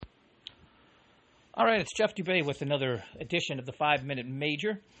All right, it's Jeff Dubay with another edition of the 5 Minute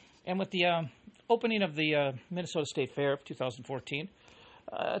Major. And with the opening of the Minnesota State Fair of 2014,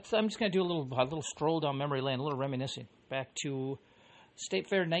 I'm just going to do a little stroll down memory lane, a little reminiscing back to State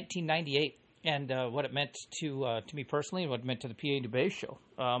Fair 1998 and what it meant to me personally and what it meant to the PA Dubay show.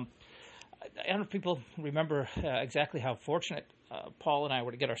 I don't know if people remember exactly how fortunate Paul and I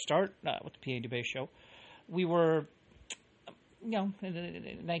were to get our start with the PA Dubay show. We were, in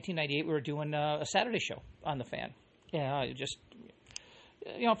 1998, we were doing a Saturday show on the Fan. Yeah, just,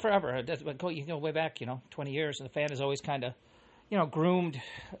 forever. You go way back, 20 years, and the Fan has always kind of, groomed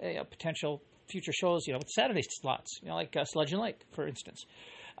potential future shows, with Saturday slots, like Sludge and Lake, for instance,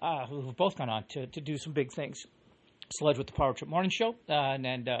 who've both gone on to do some big things. Sludge with the Power Trip Morning Show,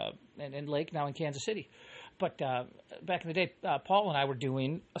 and Lake now in Kansas City. But back in the day, Paul and I were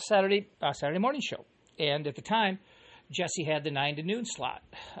doing a Saturday morning show, and at the time, Jesse had the 9 to noon slot,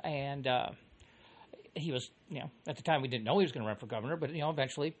 and he was, at the time we didn't know he was going to run for governor, but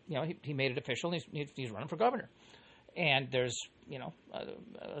eventually, he made it official. And he's running for governor, and there's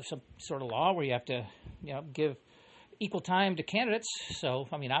some sort of law where you have to give equal time to candidates. So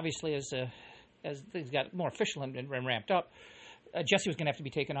obviously as things got more official and ramped up, Jesse was going to have to be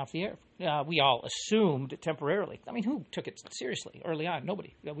taken off the air. We all assumed temporarily. Who took it seriously early on?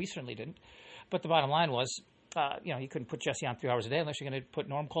 Nobody. We certainly didn't. But the bottom line was, you couldn't put Jesse on 3 hours a day unless you're going to put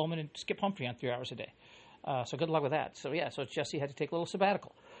Norm Coleman and Skip Humphrey on 3 hours a day. So good luck with that. So Jesse had to take a little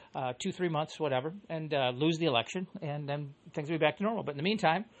sabbatical, 2-3 months, whatever, and lose the election, and then things would be back to normal. But in the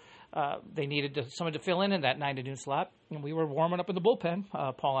meantime, they needed someone to fill in that 9 to noon slot, and we were warming up in the bullpen,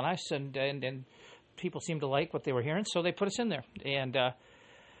 Paul and I, and people seemed to like what they were hearing, so they put us in there. And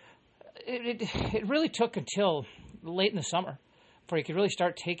it really took until late in the summer before you could really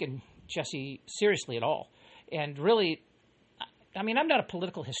start taking Jesse seriously at all. And really, I'm not a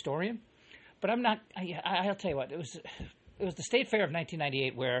political historian, but I'll tell you what, it was the State Fair of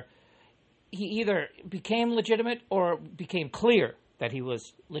 1998 where he either became legitimate or became clear that he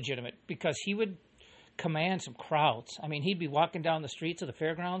was legitimate, because he would command some crowds. He'd be walking down the streets of the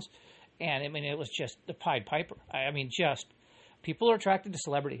fairgrounds, and it was just the Pied Piper. Just people are attracted to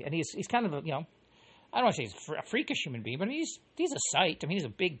celebrity, and he's kind of a, I don't want to say he's a freakish human being, but he's a sight. He's a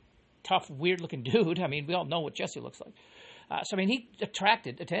big, tough, weird-looking dude. We all know what Jesse looks like. He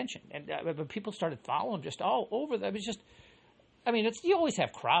attracted attention, and people started following him just all over. It was just, you always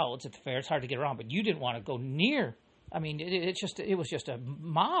have crowds at the fair. It's hard to get around, but you didn't want to go near. It was just a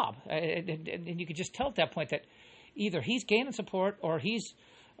mob, and you could just tell at that point that either he's gaining support or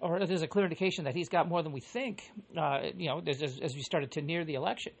there's a clear indication that he's got more than we think. As we started to near the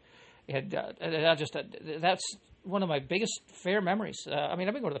election, and that's one of my biggest fair memories. I've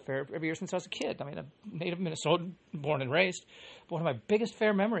been going to the fair every year since I was a kid. I'm native Minnesotan, born and raised. But one of my biggest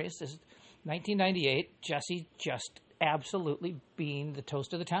fair memories is 1998. Jesse just absolutely being the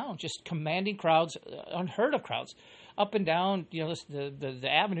toast of the town, just commanding crowds, unheard of crowds, up and down, the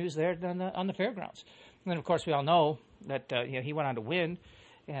avenues there on the fairgrounds. And then, of course, we all know that he went on to win,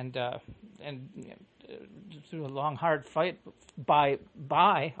 and through a long, hard fight by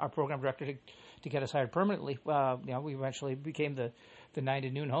our program director to get us hired permanently, we eventually became the 9 to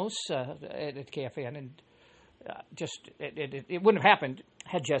noon hosts at KFAN, and it wouldn't have happened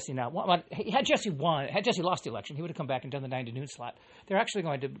had Jesse not won. Had Jesse lost the election, he would have come back and done the 9 to noon slot. They're actually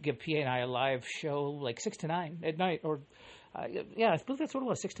going to give PA and I a live show like 6 to 9 at night, or I believe that's what it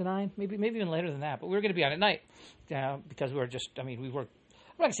was, 6 to 9, maybe even later than that. But we were going to be on at night because we were just, we worked.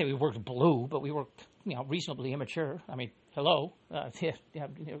 I'm not going to say we worked blue, but we worked, reasonably immature. Hello,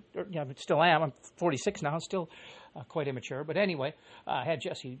 still am. I'm 46 now, still quite immature. But anyway, had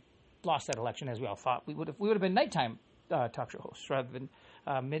Jesse lost that election, as we all thought, we would have been nighttime talk show hosts rather than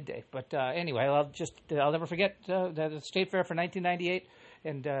midday. But anyway, I'll never forget the State Fair for 1998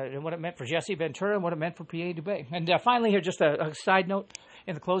 and what it meant for Jesse Ventura and what it meant for PA Dubay. And finally, here, just a side note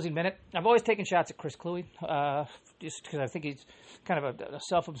in the closing minute. I've always taken shots at Chris Cluey, just because I think he's kind of a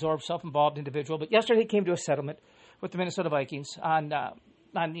self-absorbed, self-involved individual. But yesterday he came to a settlement with the Minnesota Vikings on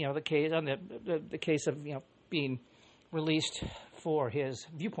the case of being released for his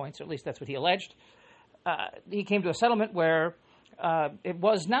viewpoints, or at least that's what he alleged. He came to a settlement where it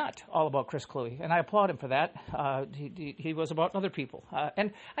was not all about Chris Cluey, and I applaud him for that. He was about other people,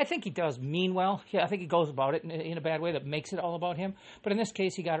 and I think he does mean well. Yeah, I think he goes about it in a bad way that makes it all about him. But in this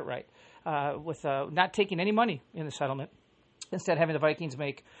case, he got it right with not taking any money in the settlement. Instead, having the Vikings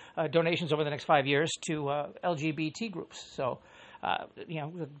make donations over the next 5 years to LGBT groups. So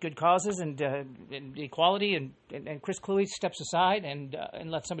good causes and equality, and Chris Cluey steps aside and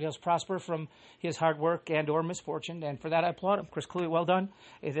lets somebody else prosper from his hard work and or misfortune, and for that I applaud him. Chris Cluey, well done.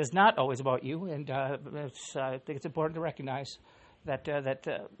 It is not always about you, and I think it's important to recognize that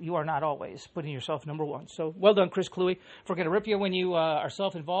you are not always putting yourself number one. So well done, Chris Cluey. If we're going to rip you when you are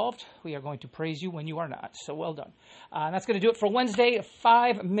self-involved, we are going to praise you when you are not. So well done. And that's going to do it for Wednesday, a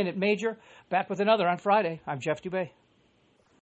 5-minute major. Back with another on Friday. I'm Jeff Dubay.